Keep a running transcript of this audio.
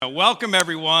Welcome,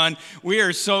 everyone. We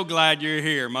are so glad you're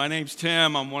here. My name's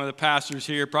Tim. I'm one of the pastors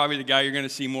here, probably the guy you're going to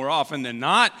see more often than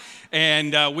not.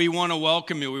 And we want to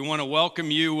welcome you. We want to welcome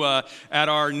you at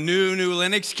our new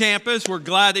Lenox campus. We're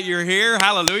glad that you're here.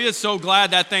 Hallelujah. So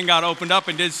glad that thing got opened up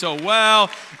and did so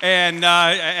well. And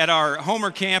at our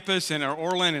Homer campus and our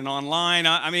Orland and online.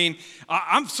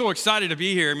 I'm so excited to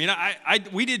be here.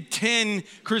 We did 10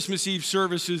 Christmas Eve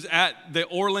services at the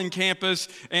Orland campus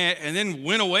and then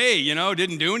went away,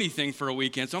 didn't do anything for a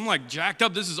weekend. So I'm like jacked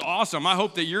up. This is awesome. I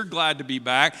hope that you're glad to be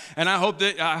back, and I hope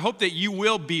that you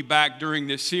will be back during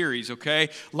this series. Okay,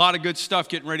 a lot of good stuff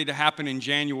getting ready to happen in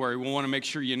January. We want to make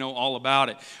sure you know all about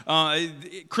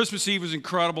it. Christmas Eve was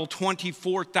incredible.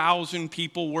 24,000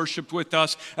 people worshiped with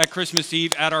us at Christmas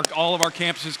Eve at all of our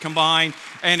campuses combined.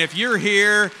 And if you're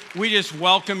here, we just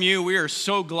welcome you. We are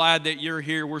so glad that you're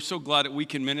here. We're so glad that we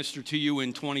can minister to you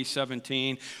in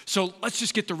 2017. So let's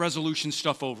just get the resolution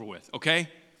stuff over with. Okay.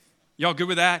 Y'all good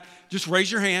with that? Just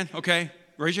raise your hand, okay?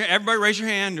 Everybody raise your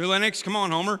hand. New Lenox, come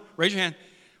on, Homer, raise your hand.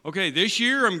 Okay, this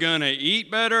year I'm going to eat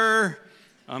better.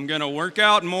 I'm going to work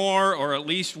out more, or at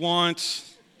least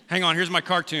once. Hang on, here's my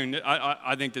cartoon.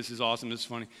 I think this is awesome. This is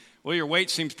funny. Well, your weight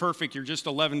seems perfect. You're just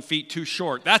 11 feet too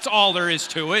short. That's all there is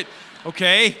to it,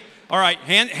 okay? All right,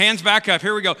 hands back up.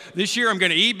 Here we go. This year I'm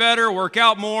going to eat better, work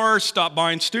out more, stop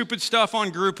buying stupid stuff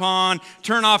on Groupon,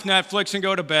 turn off Netflix and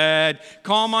go to bed,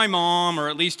 call my mom, or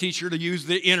at least teach her to use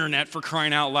the internet, for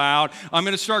crying out loud. I'm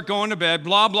going to start going to bed,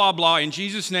 blah, blah, blah. In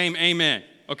Jesus' name, amen.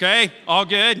 Okay? All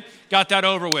good? Got that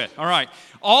over with. All right.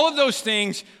 All of those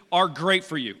things are great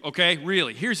for you, okay?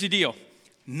 Really. Here's the deal.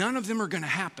 None of them are going to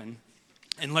happen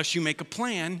unless you make a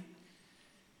plan.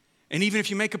 And even if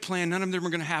you make a plan, none of them are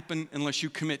going to happen unless you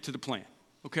commit to the plan,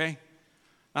 okay?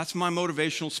 That's my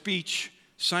motivational speech.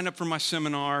 Sign up for my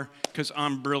seminar because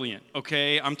I'm brilliant,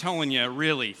 okay? I'm telling you,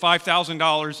 really,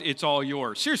 $5,000, it's all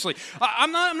yours. Seriously,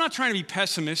 I'm not trying to be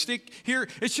pessimistic here.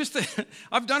 It's just that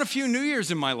I've done a few New Year's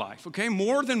in my life, okay?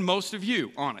 More than most of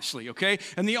you, honestly, okay?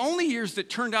 And the only years that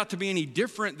turned out to be any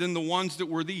different than the ones that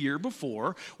were the year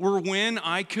before were when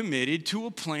I committed to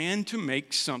a plan to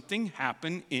make something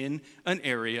happen in an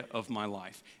area of my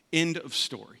life. End of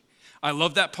story. I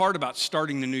love that part about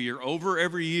starting the new year over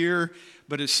every year,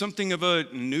 but as something of a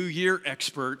new year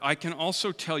expert, I can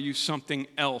also tell you something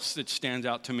else that stands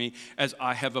out to me as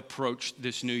I have approached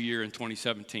this new year in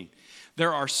 2017.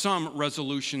 There are some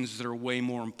resolutions that are way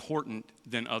more important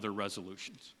than other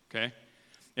resolutions, okay?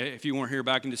 If you weren't here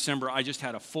back in December, I just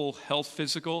had a full health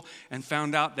physical and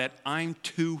found out that I'm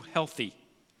too healthy,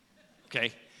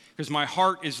 okay? Because my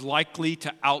heart is likely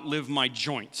to outlive my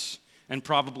joints. And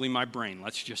probably my brain,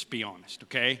 let's just be honest,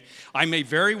 okay? I may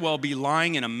very well be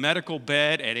lying in a medical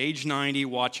bed at age 90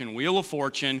 watching Wheel of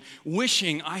Fortune,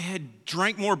 wishing I had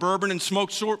drank more bourbon and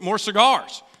smoked more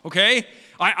cigars, okay?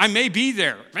 I may be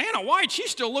there. Vanna White, she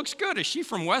still looks good. Is she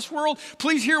from Westworld?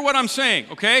 Please hear what I'm saying,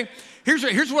 okay?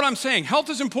 Here's what I'm saying. Health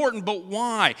is important, but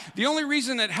why? The only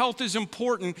reason that health is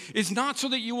important is not so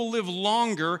that you will live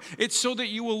longer, it's so that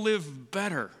you will live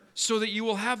better. So that you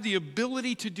will have the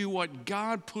ability to do what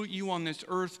God put you on this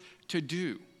earth to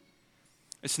do.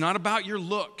 It's not about your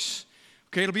looks.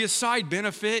 Okay, it'll be a side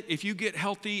benefit if you get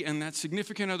healthy and that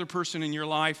significant other person in your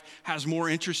life has more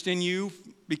interest in you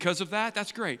because of that.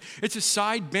 That's great. It's a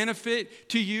side benefit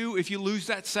to you if you lose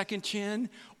that second chin,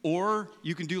 or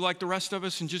you can do like the rest of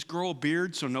us and just grow a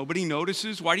beard so nobody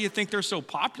notices. Why do you think they're so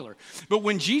popular? But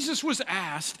when Jesus was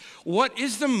asked, what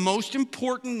is the most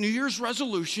important New Year's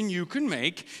resolution you can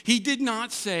make? He did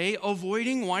not say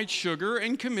avoiding white sugar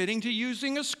and committing to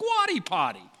using a squatty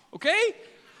potty, okay?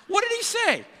 What did he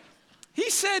say?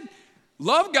 He said,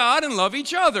 love God and love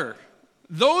each other.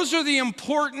 Those are the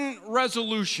important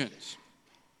resolutions.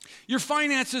 Your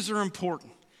finances are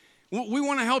important. We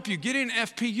want to help you get in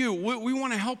FPU. We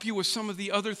want to help you with some of the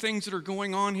other things that are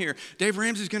going on here. Dave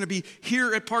Ramsey is going to be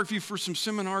here at Parkview for some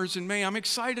seminars in May. I'm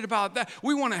excited about that.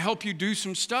 We want to help you do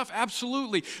some stuff.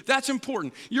 Absolutely. That's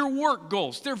important. Your work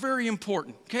goals, they're very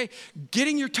important, okay?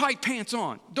 Getting your tight pants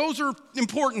on, those are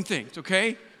important things,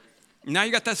 okay? Now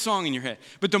you got that song in your head.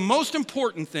 But the most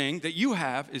important thing that you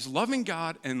have is loving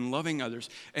God and loving others.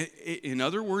 In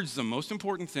other words, the most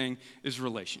important thing is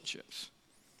relationships.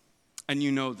 And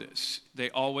you know this. They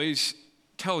always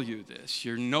tell you this.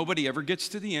 Nobody ever gets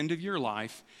to the end of your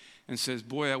life and says,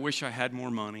 boy, I wish I had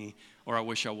more money, or I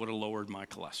wish I would have lowered my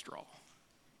cholesterol.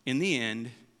 In the end,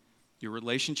 your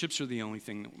relationships are the only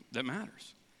thing that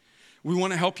matters. We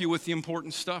want to help you with the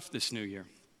important stuff this new year.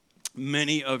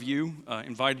 Many of you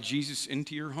invited Jesus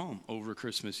into your home over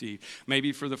Christmas Eve,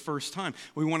 maybe for the first time.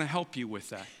 We want to help you with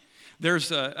that.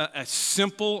 There's a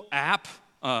simple app,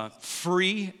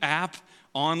 free app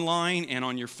online and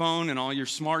on your phone and all your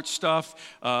smart stuff,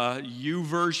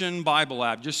 YouVersion Bible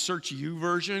app. Just search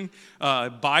YouVersion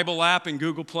Bible app in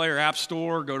Google Play or App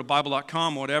Store. Go to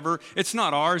Bible.com, whatever. It's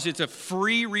not ours. It's a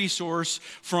free resource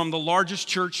from the largest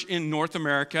church in North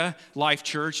America, Life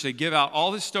Church. They give out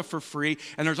all this stuff for free,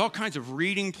 and there's all kinds of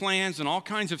reading plans and all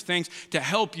kinds of things to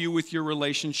help you with your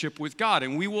relationship with God.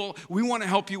 And we want to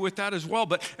help you with that as well,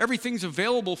 but everything's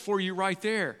available for you right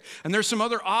there. And there's some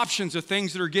other options of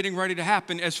things that are getting ready to happen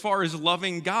as far as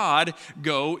loving God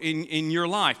go in your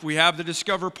life. We have the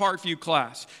Discover Parkview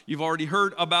class. You've already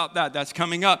heard about that. That's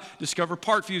coming up. Discover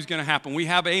Parkview is going to happen. We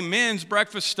have a men's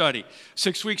breakfast study,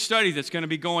 6-week study that's going to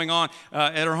be going on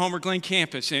at our Homer Glen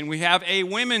campus. And we have a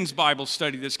women's Bible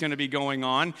study that's going to be going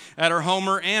on at our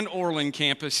Homer and Orland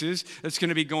campuses that's going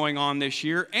to be going on this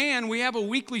year. And we have a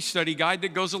weekly study guide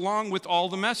that goes along with all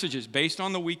the messages based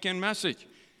on the weekend message.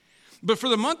 But for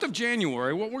the month of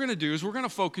January, what we're going to do is we're going to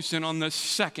focus in on the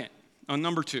second, on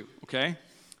number 2, okay?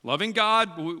 Loving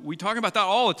God, we talk about that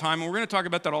all the time, and we're going to talk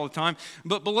about that all the time.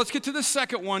 But let's get to the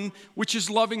second one, which is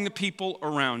loving the people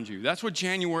around you. That's what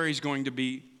January is going to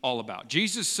be all about.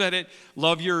 Jesus said it,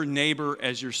 love your neighbor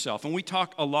as yourself. And we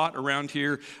talk a lot around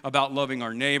here about loving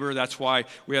our neighbor. That's why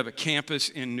we have a campus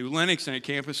in New Lenox and a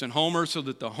campus in Homer, so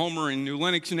that the Homer and New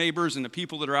Lenox neighbors and the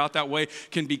people that are out that way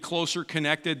can be closer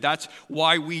connected. That's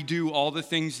why we do all the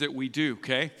things that we do,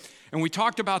 okay? And we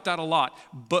talked about that a lot.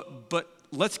 But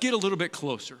let's get a little bit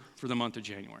closer for the month of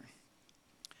January.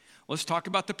 Let's talk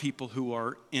about the people who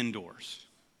are indoors.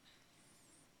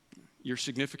 Your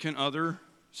significant other,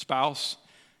 spouse,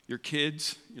 your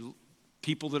kids, your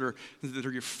people that are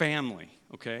your family,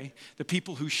 okay? The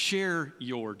people who share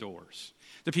your doors.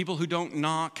 The people who don't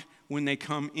knock when they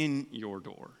come in your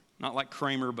door. Not like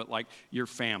Kramer, but like your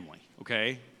family,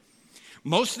 okay?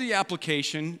 Most of the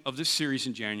application of this series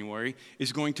in January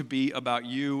is going to be about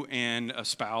you and a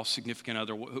spouse, significant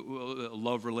other, a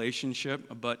love relationship.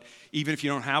 But even if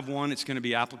you don't have one, it's going to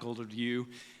be applicable to you.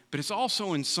 But it's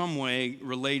also in some way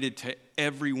related to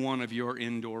every one of your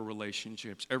indoor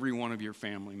relationships, every one of your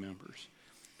family members.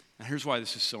 And here's why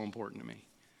this is so important to me.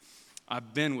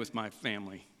 I've been with my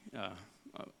family,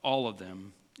 all of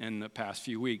them, in the past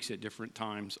few weeks at different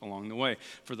times along the way.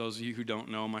 For those of you who don't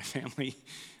know, my family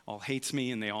all hates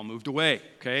me and they all moved away,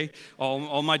 okay?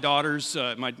 All my daughters,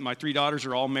 my 3 daughters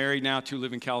are all married now. 2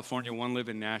 live in California, 1 live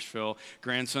in Nashville.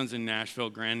 Grandson's in Nashville.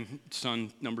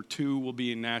 Grandson number 2 will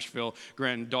be in Nashville.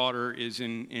 Granddaughter is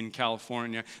in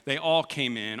California. They all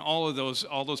came in, all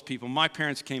those people. My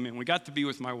parents came in. We got to be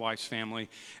with my wife's family.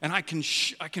 And I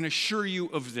can assure you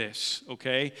of this,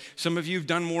 okay? Some of you have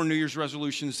done more New Year's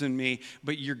resolutions than me,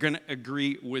 but you're going to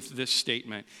agree with this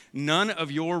statement. None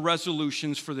of your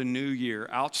resolutions for the new year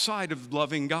outside of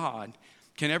loving God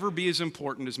can ever be as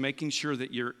important as making sure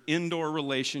that your indoor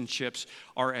relationships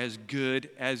are as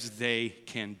good as they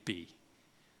can be.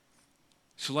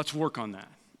 So let's work on that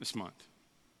this month.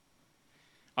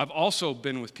 I've also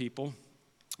been with people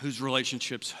whose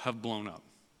relationships have blown up.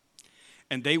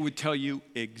 And they would tell you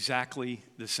exactly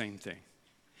the same thing.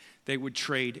 They would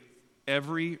trade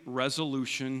every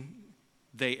resolution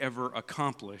they ever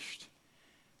accomplished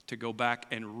to go back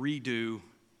and redo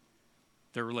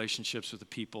their relationships with the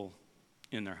people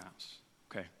in their house,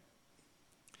 okay?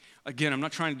 Again, I'm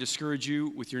not trying to discourage you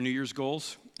with your New Year's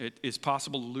goals. It is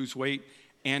possible to lose weight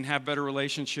and have better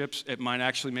relationships. It might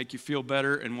actually make you feel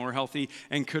better and more healthy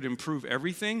and could improve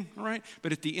everything, all right?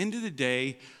 But at the end of the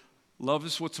day, love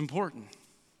is what's important.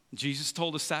 Jesus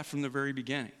told us that from the very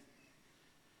beginning.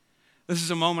 This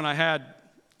is a moment I had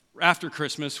after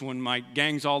Christmas when my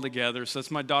gang's all together. So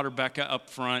that's my daughter Becca up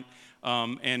front,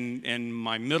 and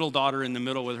my middle daughter in the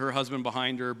middle with her husband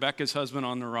behind her, Becca's husband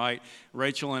on the right,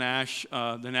 Rachel and Ash,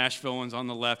 the Nashville ones on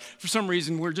the left. For some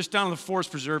reason, we're just down in the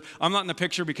Forest Preserve. I'm not in the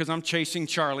picture because I'm chasing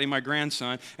Charlie, my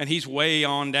grandson, and he's way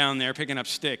on down there picking up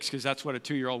sticks because that's what a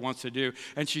 2-year-old wants to do.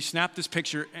 And she snapped this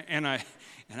picture, and I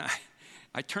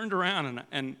turned around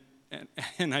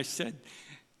and I said,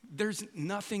 "There's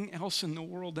nothing else in the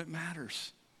world that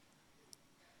matters.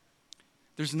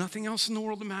 There's nothing else in the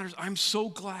world that matters. I'm so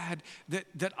glad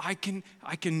that I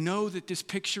can know that this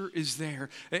picture is there."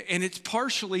 And it's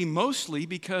mostly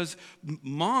because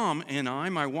Mom and I,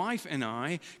 my wife and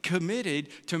I, committed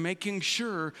to making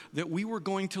sure that we were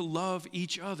going to love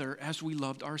each other as we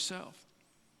loved ourselves.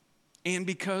 And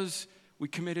because we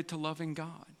committed to loving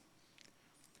God.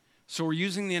 So we're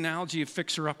using the analogy of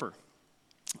fixer-upper.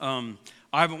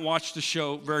 I haven't watched the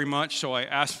show very much, so I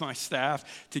asked my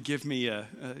staff to give me a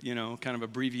kind of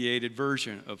abbreviated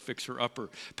version of Fixer Upper.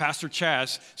 Pastor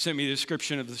Chaz sent me the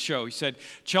description of the show. He said,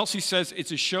 Chelsea says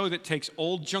it's a show that takes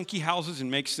old junky houses and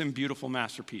makes them beautiful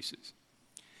masterpieces.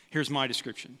 Here's my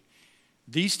description.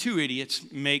 These two idiots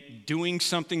make doing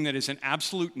something that is an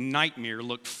absolute nightmare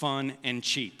look fun and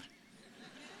cheap.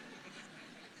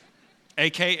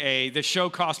 AKA, the show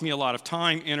cost me a lot of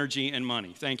time, energy, and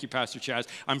money. Thank you, Pastor Chaz.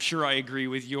 I'm sure I agree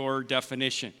with your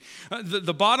definition.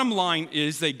 The bottom line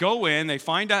is they go in, they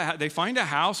find a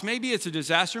house. Maybe it's a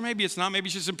disaster, maybe it's not. Maybe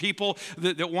it's just some people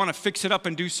that want to fix it up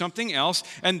and do something else,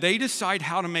 and they decide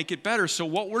how to make it better. So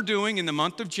what we're doing in the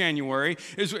month of January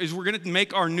is we're going to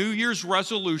make our New Year's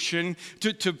resolution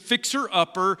to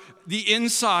fixer-upper the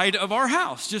inside of our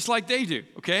house, just like they do,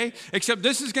 okay? Except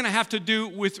this is going to have to do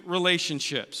with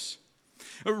relationships.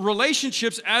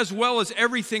 Relationships, as well as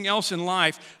everything else in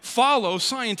life, follow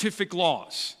scientific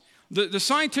laws. The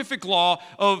scientific law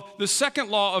of the second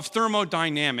law of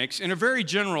thermodynamics, in a very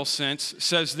general sense,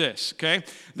 says this, okay?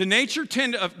 The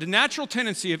natural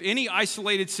tendency of any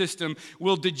isolated system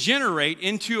will degenerate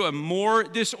into a more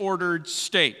disordered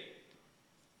state.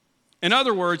 In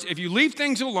other words, if you leave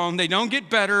things alone, they don't get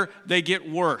better, they get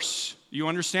worse. You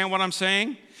understand what I'm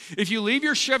saying? If you leave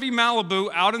your Chevy Malibu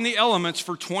out in the elements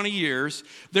for 20 years,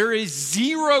 there is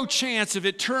zero chance of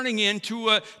it turning into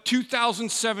a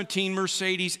 2017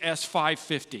 Mercedes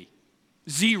S550.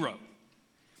 Zero.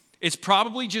 It's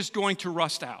probably just going to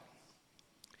rust out.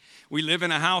 We live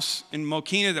in a house in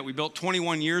Mokina that we built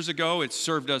 21 years ago. It's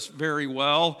served us very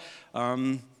well.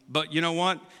 But you know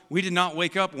what? We did not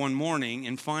wake up one morning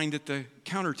and find that the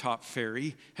countertop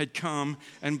fairy had come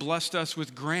and blessed us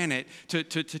with granite to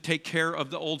take care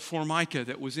of the old formica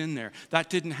that was in there. That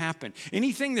didn't happen.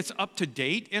 Anything that's up to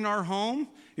date in our home,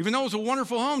 even though it was a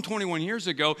wonderful home 21 years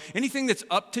ago, anything that's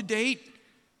up to date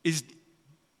is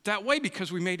that way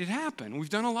because we made it happen. We've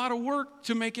done a lot of work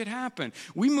to make it happen.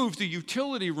 We moved the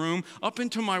utility room up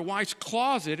into my wife's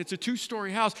closet. It's a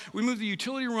 2-story house. We moved the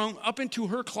utility room up into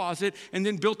her closet and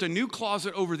then built a new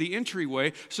closet over the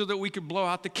entryway so that we could blow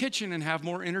out the kitchen and have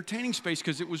more entertaining space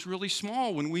because it was really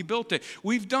small when we built it.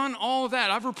 We've done all of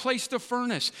that. I've replaced the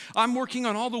furnace. I'm working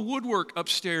on all the woodwork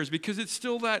upstairs because it's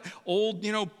still that old,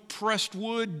 pressed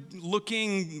wood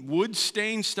looking wood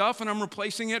stained stuff, and I'm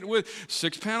replacing it with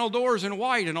 6-panel doors in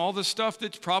white and all the stuff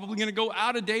that's probably going to go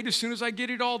out of date as soon as I get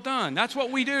it all done. That's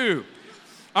what we do.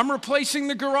 I'm replacing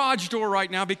the garage door right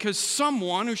now because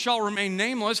someone who shall remain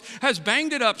nameless has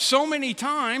banged it up so many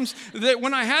times that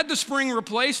when I had the spring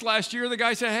replaced last year, the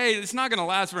guy said, hey, it's not going to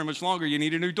last very much longer. You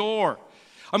need a new door.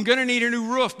 I'm going to need a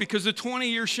new roof because the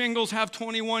 20-year shingles have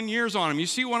 21 years on them. You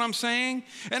see what I'm saying?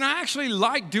 And I actually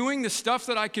like doing the stuff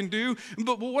that I can do,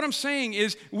 but what I'm saying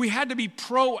is we had to be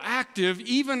proactive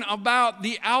even about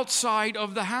the outside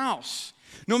of the house.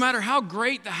 No matter how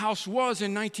great the house was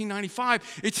in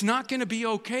 1995, it's not going to be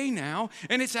okay now,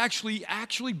 and it's actually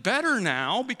better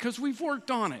now because we've worked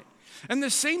on it. And the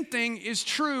same thing is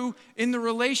true in the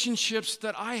relationships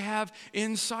that I have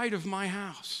inside of my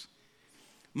house.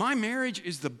 My marriage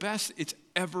is the best it's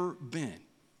ever been.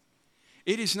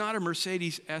 It is not a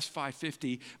Mercedes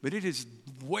S550, but it is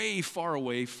way far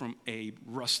away from a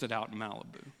rusted out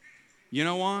Malibu. You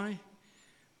know why?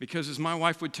 Because as my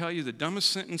wife would tell you, the dumbest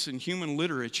sentence in human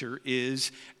literature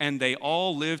is, and they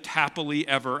all lived happily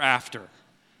ever after.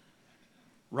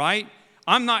 Right?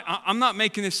 I'm not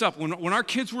making this up. When our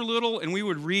kids were little and we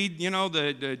would read,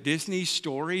 the Disney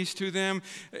stories to them,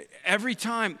 every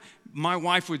time my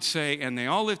wife would say, and they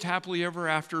all lived happily ever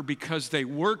after because they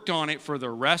worked on it for the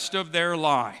rest of their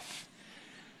life.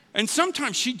 And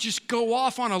sometimes she'd just go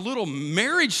off on a little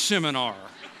marriage seminar.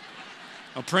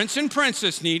 A prince and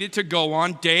princess needed to go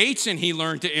on dates, and he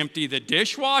learned to empty the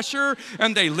dishwasher,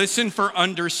 and they listened for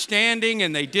understanding,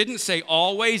 and they didn't say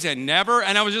always and never.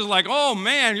 And I was just like, oh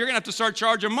man, you're gonna have to start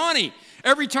charging money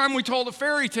every time we told a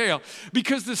fairy tale.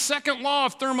 Because the second law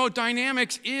of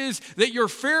thermodynamics is that your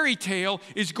fairy tale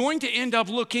is going to end up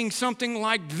looking something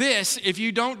like this if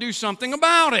you don't do something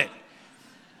about it.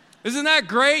 Isn't that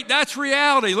great? That's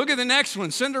reality. Look at the next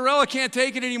one. Cinderella can't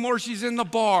take it anymore. She's in the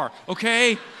bar,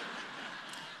 okay?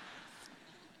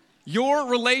 Your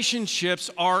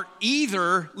relationships are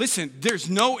either, listen, there's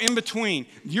no in between.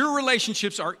 Your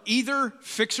relationships are either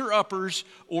fixer-uppers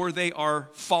or they are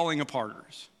falling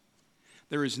aparters.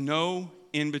 There is no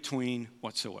in between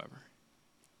whatsoever.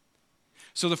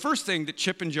 So the first thing that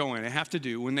Chip and Joanna have to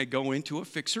do when they go into a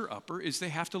fixer-upper is they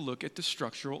have to look at the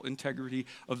structural integrity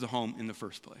of the home in the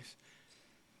first place.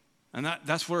 And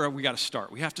that's where we got to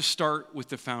start. We have to start with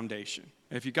the foundation.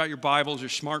 If you've got your Bibles or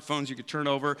smartphones, you could turn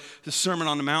over the Sermon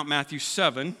on the Mount, Matthew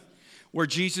 7, where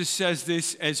Jesus says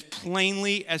this as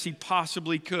plainly as he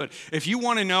possibly could. If you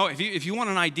want to know, if you want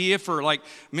an idea for like,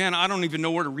 man, I don't even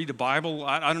know where to read the Bible.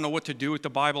 I don't know what to do with the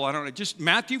Bible. Just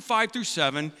Matthew 5 through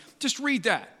 7, just read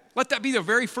that. Let that be the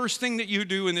very first thing that you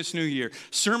do in this new year.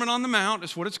 Sermon on the Mount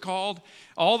is what it's called.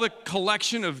 All the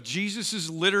collection of Jesus'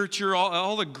 literature,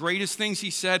 all the greatest things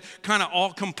he said, kind of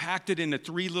all compacted into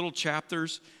 3 little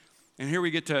chapters. And here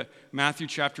we get to Matthew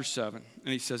chapter 7,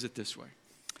 and he says it this way.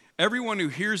 Everyone who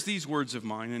hears these words of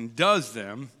mine and does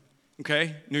them,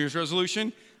 okay, New Year's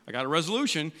resolution, I got a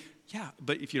resolution. Yeah,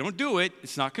 but if you don't do it,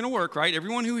 it's not going to work, right?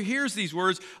 Everyone who hears these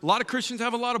words, a lot of Christians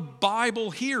have a lot of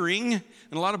Bible hearing and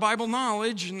a lot of Bible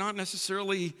knowledge, and not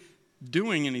necessarily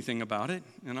doing anything about it,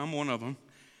 and I'm one of them,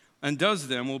 and does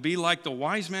them will be like the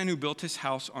wise man who built his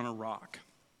house on a rock.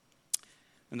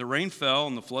 And the rain fell,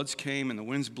 and the floods came, and the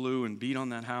winds blew and beat on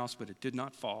that house, but it did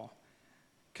not fall,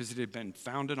 because it had been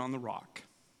founded on the rock.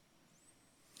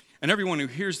 And everyone who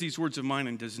hears these words of mine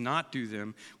and does not do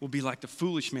them will be like the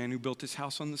foolish man who built his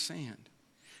house on the sand.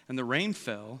 And the rain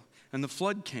fell, and the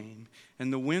flood came,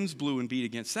 and the winds blew and beat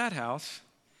against that house,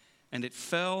 and it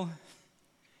fell,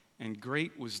 and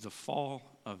great was the fall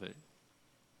of it.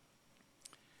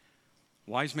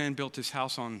 Wise man built his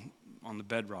house on the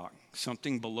bedrock,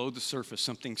 something below the surface,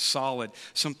 something solid,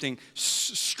 something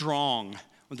strong,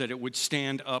 that it would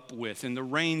stand up with. And the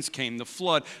rains came, the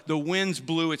flood, the winds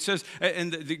blew. It says in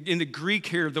the Greek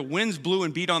here, the winds blew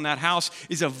and beat on that house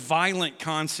is a violent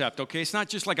concept, okay? It's not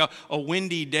just like a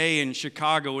windy day in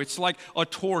Chicago. It's like a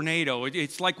tornado.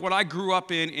 It's like what I grew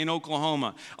up in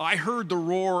Oklahoma. I heard the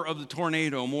roar of the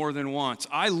tornado more than once.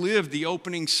 I lived the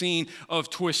opening scene of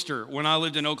Twister when I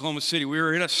lived in Oklahoma City. We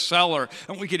were in a cellar,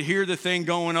 and we could hear the thing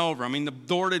going over. I mean, the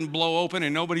door didn't blow open,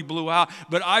 and nobody blew out.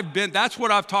 But that's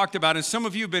what I've talked about. And some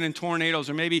of you have been in tornadoes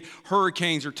or maybe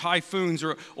hurricanes or typhoons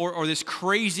or this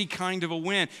crazy kind of a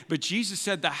wind. But Jesus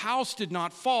said the house did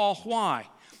not fall. Why?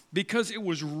 Because it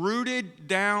was rooted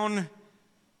down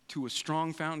to a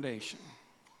strong foundation.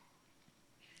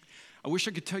 I wish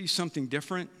I could tell you something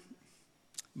different,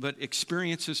 but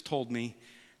experience has told me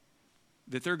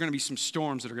that there are going to be some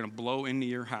storms that are going to blow into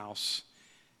your house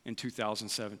in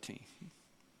 2017.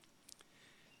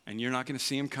 And you're not going to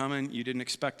see them coming. You didn't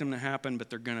expect them to happen, but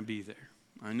they're going to be there.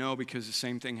 I know, because the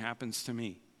same thing happens to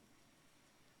me.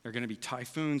 There are going to be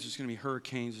typhoons, there's going to be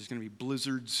hurricanes, there's going to be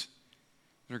blizzards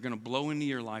that are going to blow into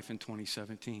your life in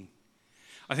 2017.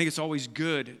 I think it's always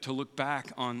good to look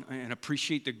back on and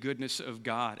appreciate the goodness of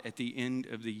God at the end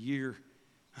of the year.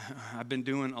 I've been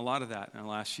doing a lot of that in the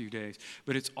last few days.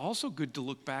 But it's also good to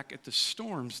look back at the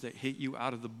storms that hit you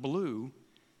out of the blue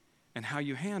and how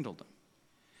you handled them.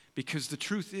 Because the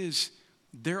truth is,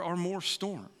 there are more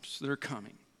storms that are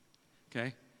coming.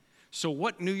 Okay? So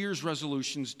what New Year's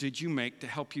resolutions did you make to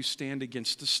help you stand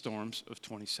against the storms of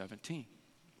 2017?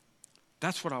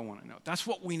 That's what I want to know. That's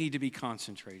what we need to be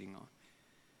concentrating on.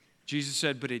 Jesus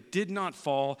said, but it did not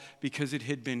fall because it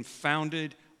had been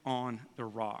founded on the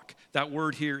rock. That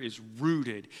word here is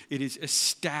rooted. It is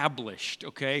established,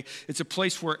 okay? It's a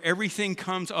place where everything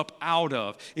comes up out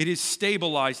of. It is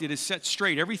stabilized. It is set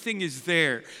straight. Everything is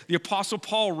there. The Apostle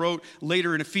Paul wrote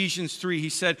later in Ephesians 3, he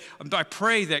said, I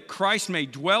pray that Christ may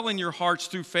dwell in your hearts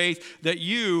through faith, that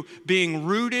you, being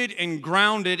rooted and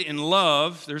grounded in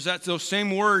love, there's those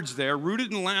same words there,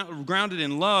 rooted and grounded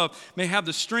in love, may have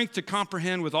the strength to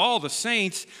comprehend with all the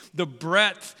saints the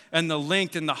breadth and the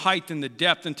length and the height and the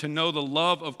depth, and to know the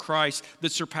love of Christ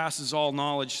that surpasses all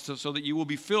knowledge, so that you will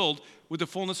be filled with the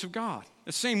fullness of God.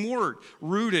 The same word,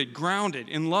 rooted, grounded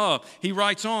in love. He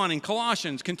writes on in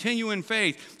Colossians, continue in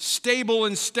faith, stable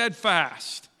and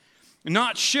steadfast,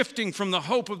 not shifting from the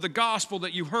hope of the gospel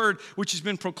that you heard, which has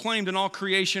been proclaimed in all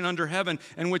creation under heaven,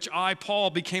 and which I,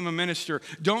 Paul, became a minister.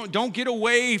 Don't get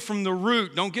away from the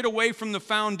root. Don't get away from the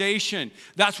foundation.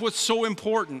 That's what's so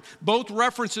important. Both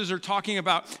references are talking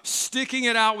about sticking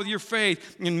it out with your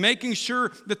faith and making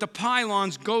sure that the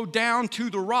pylons go down to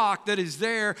the rock that is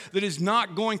there, that is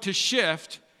not going to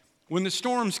shift when the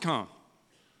storms come.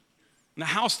 And the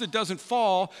house that doesn't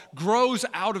fall grows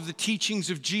out of the teachings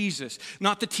of Jesus,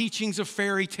 not the teachings of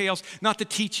fairy tales, not the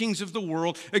teachings of the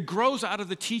world. It grows out of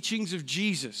the teachings of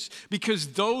Jesus,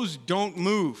 because those don't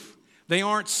move. They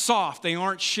aren't soft. They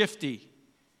aren't shifty.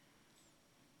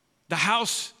 The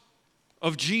house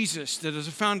of Jesus, that is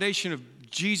a foundation of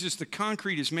Jesus, the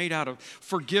concrete is made out of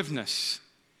forgiveness.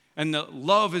 And the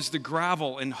love is the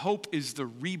gravel, and hope is the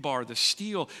rebar, the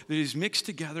steel that is mixed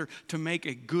together to make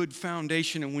a good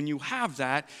foundation. And when you have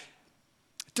that,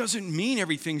 it doesn't mean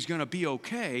everything's going to be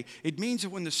okay. It means that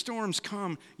when the storms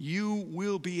come, you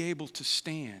will be able to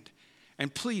stand.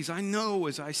 And please, I know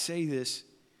as I say this,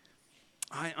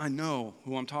 I know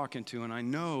who I'm talking to, and I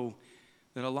know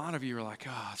that a lot of you are like,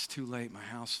 it's too late, my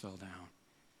house fell down.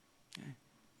 Okay?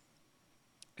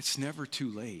 It's never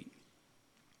too late.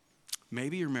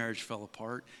 Maybe your marriage fell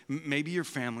apart. Maybe your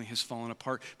family has fallen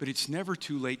apart, but it's never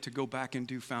too late to go back and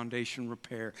do foundation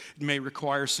repair. It may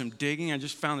require some digging. I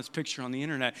just found this picture on the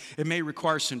internet. It may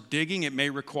require some digging. It may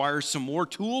require some more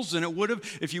tools than it would have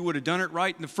if you would have done it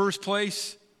right in the first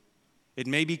place. It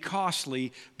may be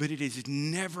costly, but it is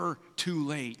never too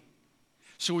late.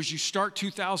 So as you start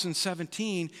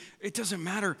 2017, it doesn't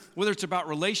matter whether it's about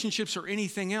relationships or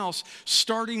anything else,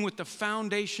 starting with the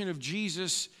foundation of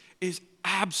Jesus is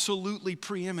absolutely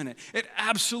preeminent. It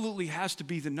absolutely has to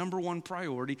be the number one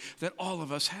priority that all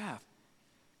of us have,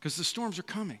 because the storms are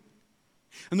coming.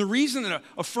 And the reason that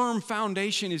a firm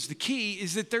foundation is the key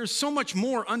is that there's so much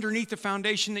more underneath the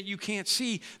foundation that you can't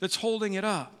see that's holding it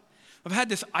up. I've had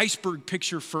this iceberg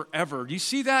picture forever. Do you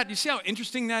see that? Do you see how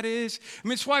interesting that is? I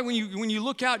mean, it's why when you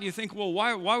look out and you think, well,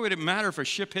 why would it matter if a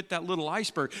ship hit that little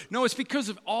iceberg? No, it's because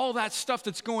of all that stuff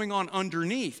that's going on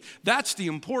underneath. That's the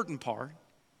important part.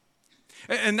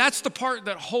 And that's the part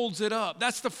that holds it up.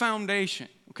 That's the foundation,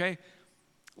 okay?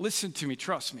 Listen to me,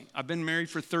 trust me. I've been married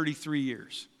for 33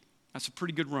 years. That's a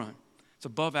pretty good run. It's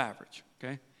above average,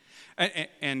 okay?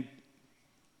 And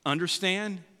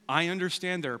I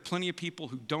understand there are plenty of people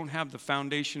who don't have the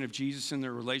foundation of Jesus in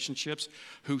their relationships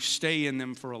who stay in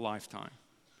them for a lifetime.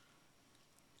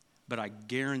 But I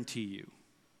guarantee you,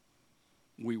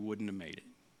 we wouldn't have made it.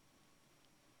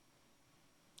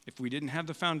 If we didn't have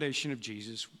the foundation of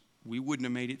Jesus, we wouldn't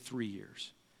have made it 3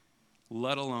 years,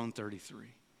 let alone 33.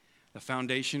 The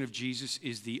foundation of Jesus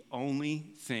is the only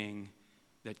thing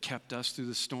that kept us through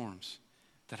the storms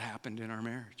that happened in our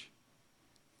marriage.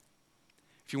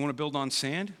 If you want to build on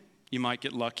sand, you might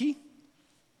get lucky.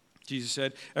 Jesus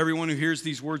said, everyone who hears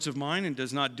these words of mine and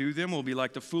does not do them will be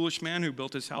like the foolish man who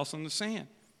built his house on the sand.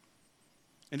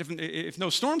 And if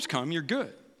no storms come, you're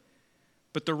good.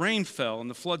 But the rain fell, and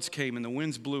the floods came, and the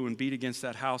winds blew and beat against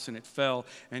that house, and it fell,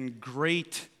 and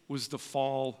great was the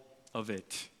fall of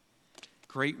it.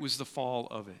 Great was the fall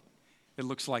of it. It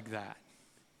looks like that.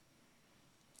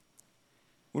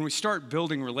 When we start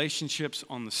building relationships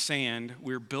on the sand,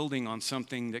 we're building on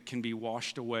something that can be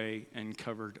washed away and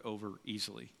covered over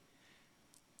easily.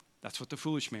 That's what the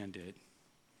foolish man did,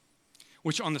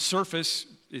 which on the surface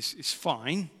is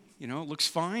fine. You know, it looks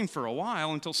fine for a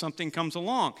while until something comes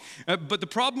along. But the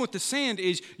problem with the sand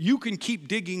is you can keep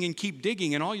digging,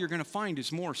 and all you're going to find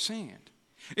is more sand.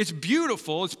 It's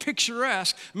beautiful. It's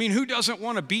picturesque. I mean, who doesn't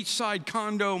want a beachside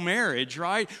condo marriage,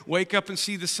 right? Wake up and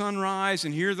see the sunrise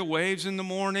and hear the waves in the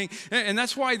morning. And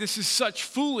that's why this is such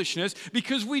foolishness,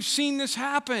 because we've seen this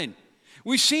happen.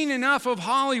 We've seen enough of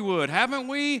Hollywood, haven't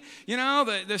we? You know,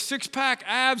 the six-pack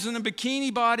abs and the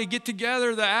bikini body get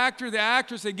together, the actor, the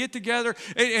actress, they get together.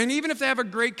 And even if they have a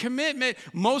great commitment,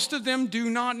 most of them do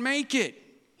not make it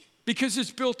because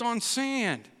it's built on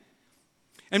sand.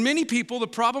 And many people, the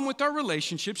problem with our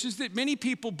relationships is that many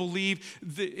people believe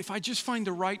that if I just find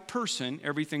the right person,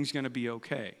 everything's going to be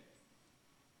okay.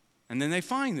 And then they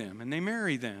find them and they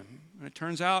marry them. And it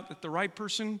turns out that the right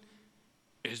person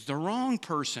is the wrong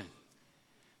person.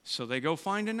 So they go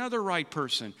find another right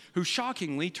person who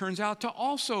shockingly turns out to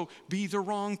also be the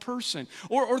wrong person.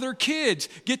 Or their kids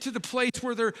get to the place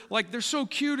where they're so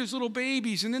cute as little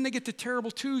babies, and then they get to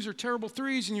terrible 2s or terrible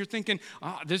 3s, and you're thinking,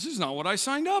 this is not what I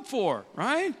signed up for,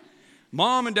 right?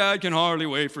 Mom and dad can hardly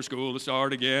wait for school to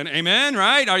start again. Amen,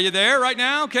 right? Are you there right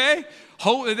now? Okay.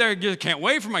 They can't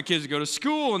wait for my kids to go to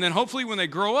school, and then hopefully when they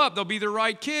grow up, they'll be the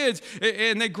right kids.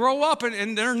 And they grow up,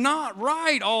 and they're not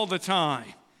right all the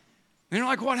time. And you're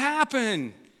like, what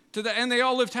happened to that? And they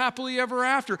all lived happily ever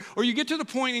after. Or you get to the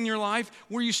point in your life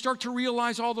where you start to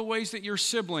realize all the ways that your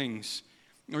siblings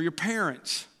or your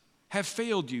parents have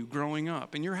failed you growing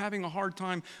up. And you're having a hard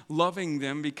time loving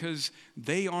them because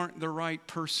they aren't the right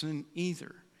person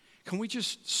either. Can we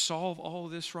just solve all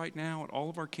of this right now at all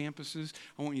of our campuses?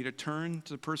 I want you to turn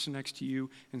to the person next to you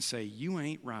and say, you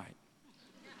ain't right.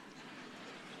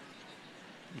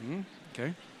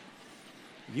 Okay.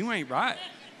 You ain't right.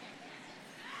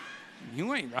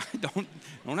 You ain't right.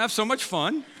 Don't have so much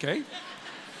fun, okay?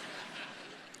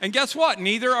 And guess what?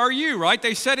 Neither are you, right?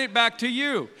 They said it back to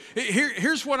you.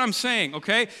 Here's what I'm saying,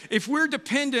 okay? If we're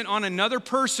dependent on another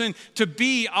person to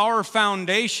be our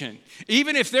foundation,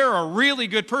 even if they're a really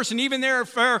good person, even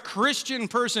if they're a Christian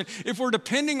person, if we're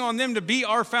depending on them to be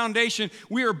our foundation,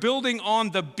 we are building on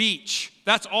the beach.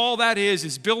 That's all that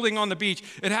is building on the beach.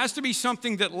 It has to be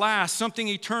something that lasts, something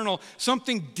eternal,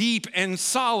 something deep and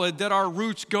solid that our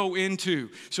roots go into.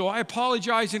 So I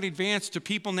apologize in advance to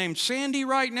people named Sandy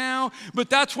right now, but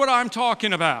that's what I'm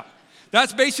talking about.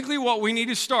 That's basically what we need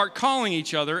to start calling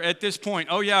each other at this point.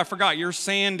 Oh yeah, I forgot, you're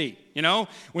Sandy. You know,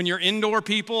 when your indoor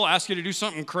people ask you to do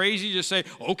something crazy, just say,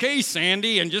 okay,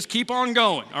 Sandy, and just keep on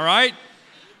going, all right?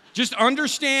 Just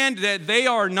understand that they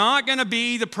are not going to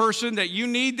be the person that you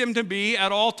need them to be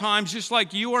at all times, just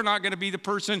like you are not going to be the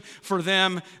person for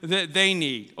them that they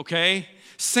need, okay?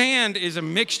 Sand is a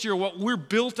mixture. What we're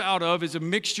built out of is a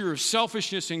mixture of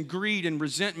selfishness and greed and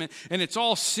resentment, and it's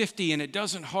all sifty, and it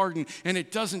doesn't harden, and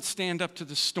it doesn't stand up to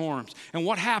the storms. And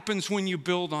what happens when you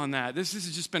build on that? This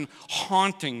has just been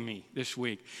haunting me this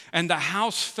week. And the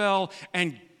house fell,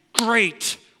 and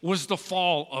great was the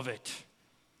fall of it.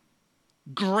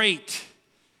 Great.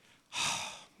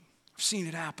 I've seen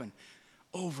it happen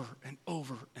over and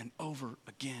over and over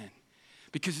again,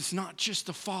 because it's not just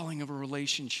the falling of a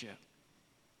relationship.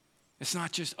 It's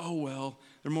not just, oh, well,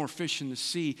 there are more fish in the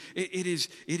sea. It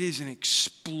is an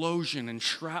explosion, and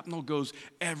shrapnel goes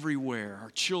everywhere. Our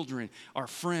children, our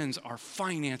friends, our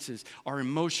finances, our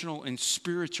emotional and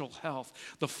spiritual health.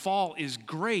 The fall is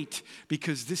great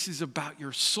because this is about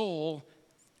your soul,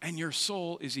 and your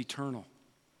soul is eternal.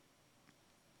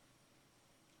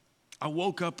 I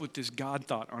woke up with this God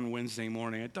thought on Wednesday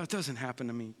morning. It doesn't happen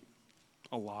to me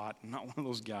a lot. I'm not one of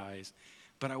those guys.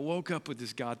 But I woke up with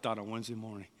this God thought on Wednesday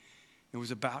morning. It was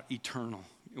about eternal.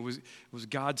 It was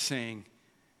God saying,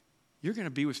 you're going to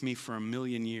be with me for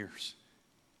 1,000,000 years.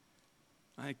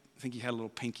 I think he had a little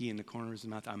pinky in the corner of his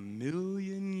mouth.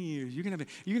 1,000,000 years. You're going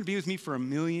to be with me for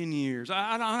 1,000,000 years.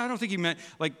 I don't think he meant,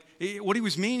 like, what he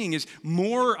was meaning is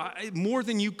more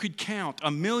than you could count.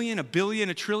 1,000,000, 1,000,000,000,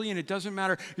 1,000,000,000,000, it doesn't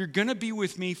matter. You're going to be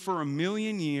with me for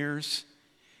 1,000,000 years,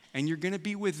 and you're going to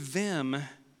be with them,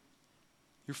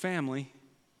 your family,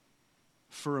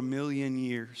 for 1,000,000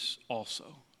 years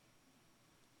also.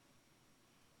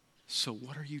 So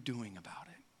what are you doing about it?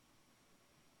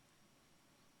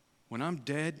 When I'm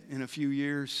dead in a few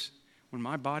years, when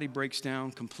my body breaks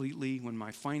down completely, when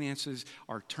my finances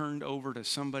are turned over to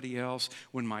somebody else,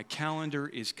 when my calendar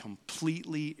is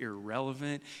completely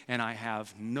irrelevant and I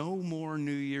have no more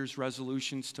New Year's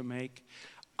resolutions to make,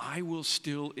 I will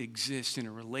still exist in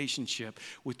a relationship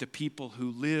with the people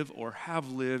who live or have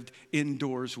lived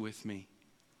indoors with me,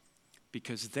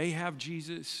 because they have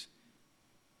Jesus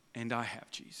and I have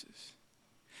Jesus.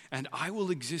 And I will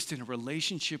exist in a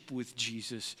relationship with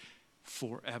Jesus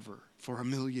forever, for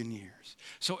 1,000,000 years.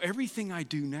 So everything I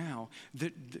do now,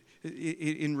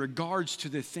 in regards to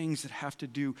the things that have to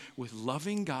do with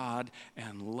loving God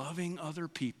and loving other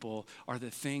people, are the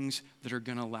things that are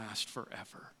going to last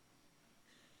forever.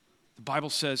 The Bible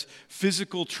says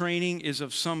physical training is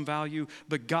of some value,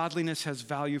 but godliness has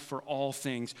value for all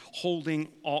things, holding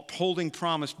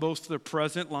promise both to the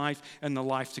present life and the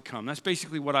life to come. That's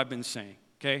basically what I've been saying,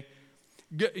 okay?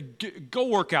 Go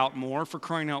work out more, for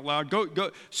crying out loud.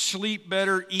 Go sleep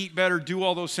better, eat better, do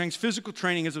all those things. Physical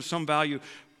training is of some value,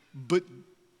 but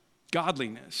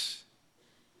godliness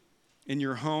in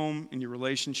your home, in your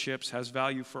relationships, has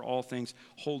value for all things,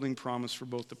 holding promise for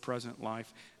both the present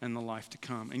life and the life to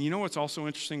come. And you know what's also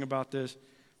interesting about this?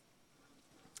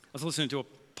 I was listening to a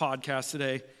podcast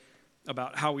today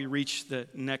about how we reach the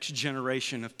next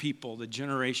generation of people, the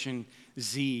Generation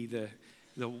Z,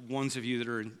 the ones of you that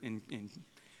are in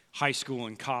high school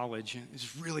and college. And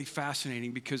it's really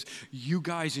fascinating because you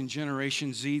guys in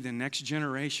Generation Z, the next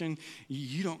generation,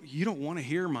 you don't want to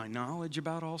hear my knowledge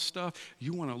about all stuff.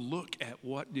 You want to look at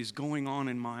what is going on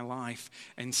in my life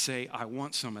and say, I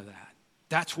want some of that.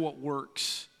 That's what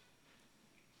works.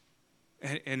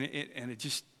 And it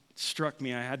just struck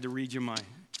me. I had to read you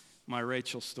my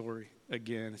Rachel story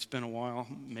again. It's been a while.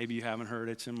 Maybe you haven't heard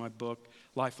it. It's in my book,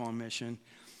 Life on Mission.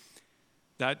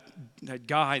 That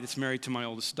guy that's married to my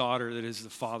oldest daughter, that is the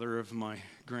father of my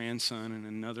grandson and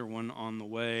another one on the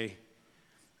way,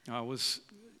 was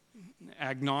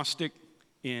agnostic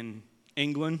in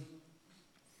England.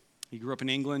 He grew up in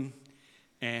England.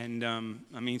 And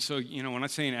so, when I'm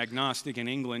saying agnostic in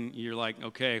England, you're like,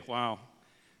 okay, wow.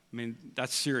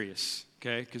 That's serious,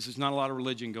 okay? Because there's not a lot of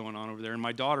religion going on over there. And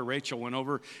my daughter, Rachel, went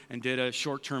over and did a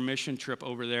short-term mission trip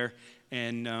over there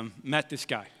and met this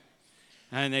guy.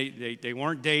 And they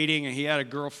weren't dating, and he had a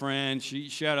girlfriend.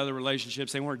 She had other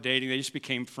relationships. They weren't dating. They just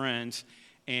became friends.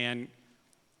 And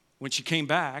when she came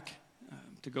back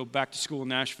to go back to school in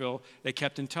Nashville, they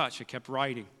kept in touch. They kept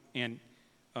writing. And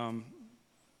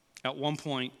at one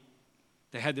point,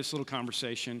 they had this little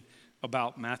conversation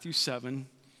about Matthew 7.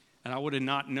 And I would have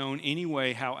not known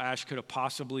anyway how Ash could have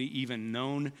possibly even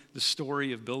known the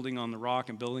story of building on the rock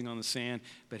and building on the sand.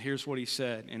 But here's what he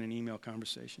said in an email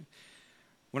conversation.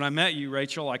 When I met you,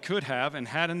 Rachel, I could have and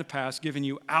had in the past given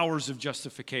you hours of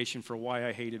justification for why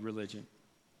I hated religion.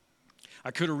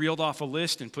 I could have reeled off a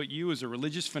list and put you as a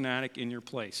religious fanatic in your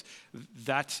place.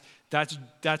 That's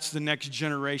the next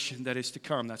generation that is to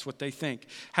come. That's what they think.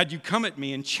 Had you come at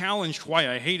me and challenged why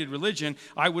I hated religion,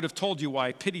 I would have told you why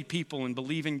I pitied people and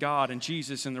believe in God and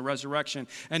Jesus and the resurrection.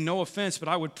 And no offense, but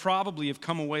I would probably have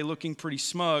come away looking pretty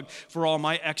smug for all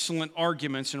my excellent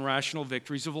arguments and rational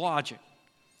victories of logic.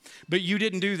 But you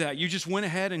didn't do that. You just went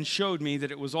ahead and showed me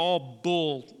that it was all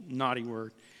bull, naughty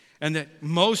word, and that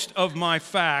most of my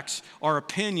facts are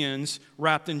opinions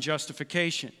wrapped in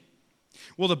justification.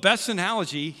 Well, the best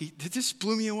analogy, this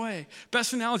blew me away.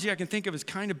 Best analogy I can think of is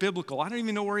kind of biblical. I don't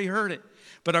even know where he heard it,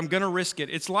 but I'm going to risk it.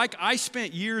 It's like I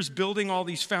spent years building all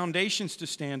these foundations to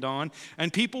stand on,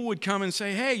 and people would come and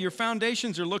say, hey, your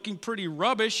foundations are looking pretty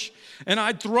rubbish, and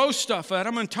I'd throw stuff at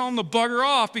them and tell them to bugger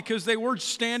off because they were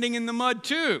standing in the mud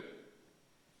too.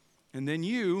 And then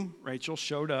you, Rachel,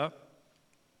 showed up,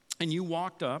 and you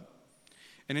walked up,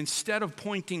 and instead of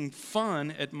pointing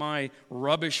fun at my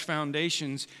rubbish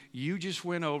foundations, you just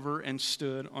went over and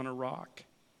stood on a rock.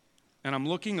 And I'm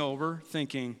looking over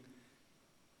thinking,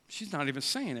 she's not even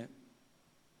saying it.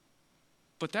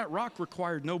 But that rock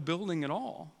required no building at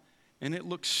all. And it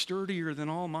looks sturdier than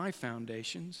all my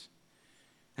foundations.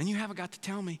 And you haven't got to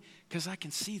tell me because I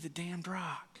can see the damned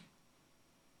rock.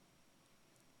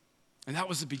 And that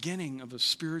was the beginning of a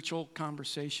spiritual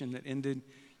conversation that ended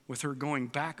with her going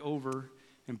back over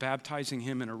and baptizing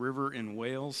him in a river in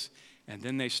Wales. And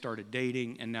then they started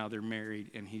dating, and now they're married,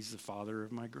 and he's the father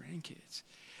of my grandkids.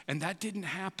 And that didn't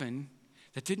happen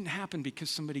because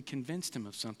somebody convinced him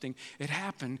of something. It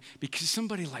happened because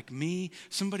somebody like me,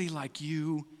 somebody like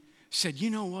you, said, you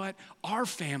know what? Our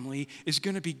family is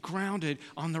going to be grounded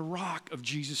on the rock of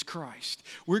Jesus Christ.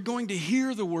 We're going to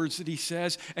hear the words that he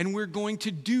says, and we're going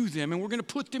to do them, and we're going to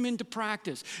put them into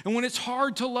practice. And when it's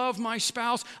hard to love my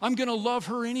spouse, I'm going to love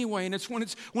her anyway. And it's when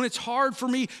it's hard for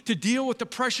me to deal with the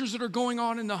pressures that are going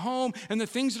on in the home and the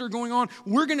things that are going on,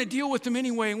 we're going to deal with them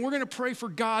anyway, and we're going to pray for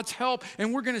God's help,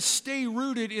 and we're going to stay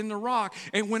rooted in the rock.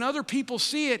 And when other people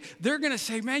see it, they're going to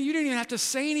say, man, you didn't even have to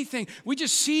say anything. We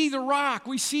just see the rock.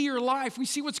 We see your life. We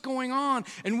see what's going on,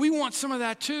 and we want some of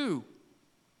that too.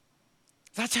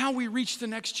 That's how we reach the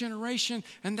next generation,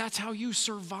 and that's how you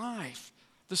survive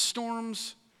the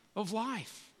storms of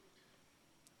life.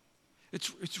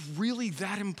 It's really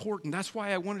that important. That's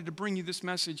why I wanted to bring you this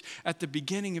message at the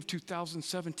beginning of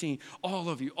 2017. All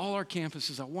of you, all our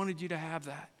campuses, I wanted you to have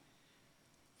that.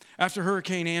 After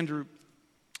Hurricane Andrew,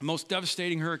 the most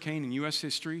devastating hurricane in U.S.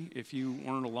 history, if you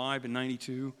weren't alive in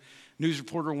 92, news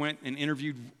reporter went and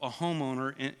interviewed a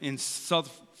homeowner in South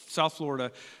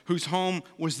Florida whose home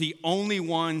was the only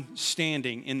one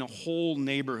standing in the whole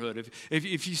neighborhood.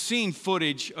 If you've seen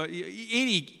footage,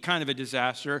 any kind of a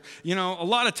disaster, you know, a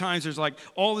lot of times there's like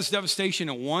all this devastation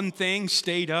and one thing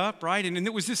stayed up, right? And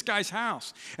it was this guy's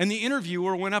house. And the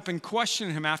interviewer went up and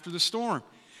questioned him after the storm.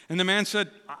 And the man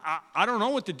said, I don't know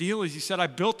what the deal is. He said, I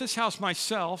built this house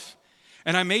myself,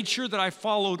 and I made sure that I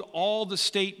followed all the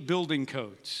state building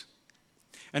codes.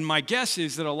 And my guess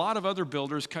is that a lot of other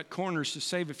builders cut corners to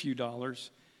save a few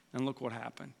dollars, and look what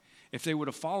happened. If they would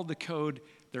have followed the code,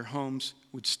 their homes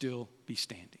would still be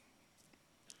standing.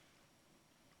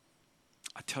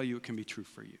 I tell you, it can be true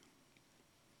for you.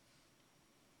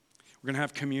 We're going to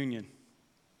have communion.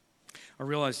 I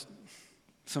realize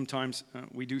sometimes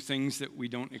we do things that we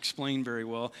don't explain very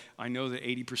well. I know that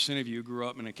 80% of you grew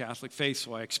up in a Catholic faith,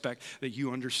 so I expect that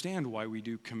you understand why we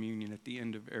do communion at the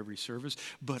end of every service.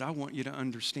 But I want you to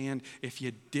understand, if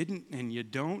you didn't and you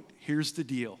don't, here's the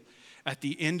deal. At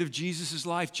the end of Jesus'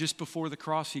 life, just before the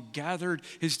cross, he gathered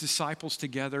his disciples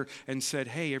together and said,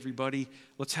 hey, everybody,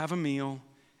 let's have a meal.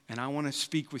 And I want to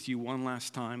speak with you one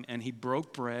last time. And he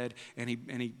broke bread, and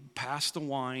he passed the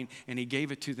wine, and he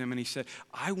gave it to them. And he said,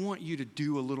 I want you to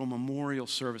do a little memorial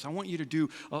service. I want you to do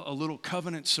a little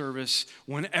covenant service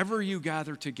whenever you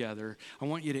gather together. I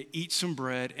want you to eat some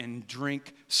bread and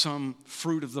drink some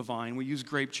fruit of the vine. We use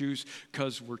grape juice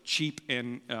because we're cheap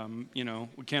and,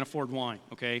 we can't afford wine,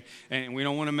 okay? And we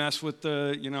don't want to mess with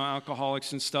the,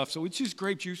 alcoholics and stuff. So we use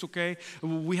grape juice, okay?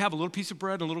 We have a little piece of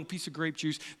bread, a little piece of grape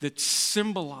juice that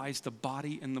symbolizes the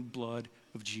body and the blood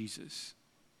of Jesus.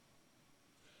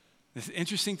 The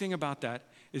interesting thing about that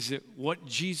is that what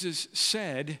Jesus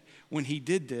said when he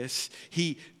did this,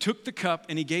 he took the cup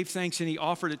and he gave thanks and he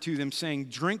offered it to them, saying,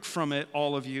 drink from it,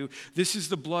 all of you. This is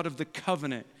the blood of the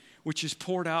covenant, which is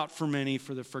poured out for many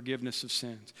for the forgiveness of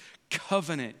sins.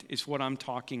 Covenant is what I'm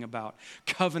talking about.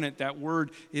 Covenant, that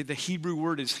word, the Hebrew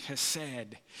word is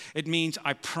hesed. It means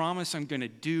I promise I'm going to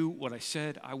do what I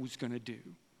said I was going to do.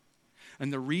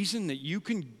 And the reason that you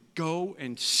can go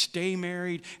and stay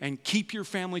married and keep your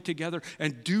family together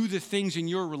and do the things in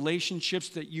your relationships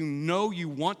that you know you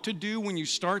want to do when you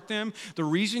start them. The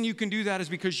reason you can do that is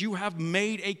because you have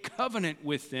made a covenant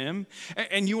with them,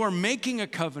 and you are making a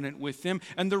covenant with them.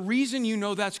 And the reason you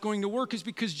know that's going to work is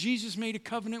because Jesus made a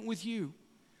covenant with you.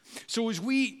 So as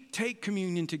we take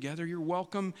communion together, you're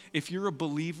welcome. If you're a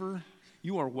believer,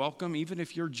 you are welcome. Even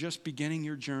if you're just beginning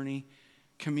your journey,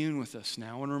 commune with us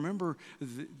now. And remember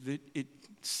that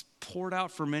it's poured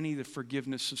out for many the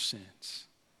forgiveness of sins.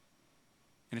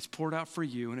 And it's poured out for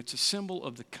you, and it's a symbol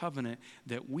of the covenant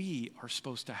that we are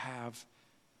supposed to have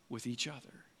with each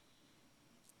other.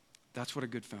 That's what a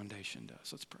good foundation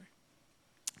does. Let's pray.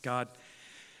 God,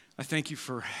 I thank you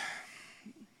for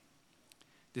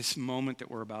this moment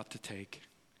that we're about to take.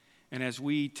 And as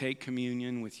we take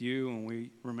communion with you and we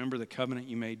remember the covenant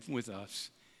you made with us,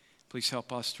 please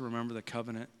help us to remember the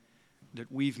covenant that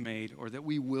we've made or that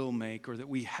we will make or that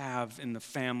we have in the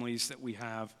families that we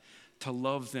have, to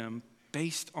love them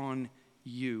based on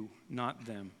you, not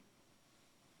them,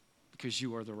 because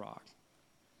you are the rock.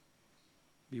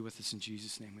 Be with us in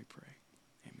Jesus' name we pray.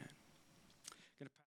 Amen.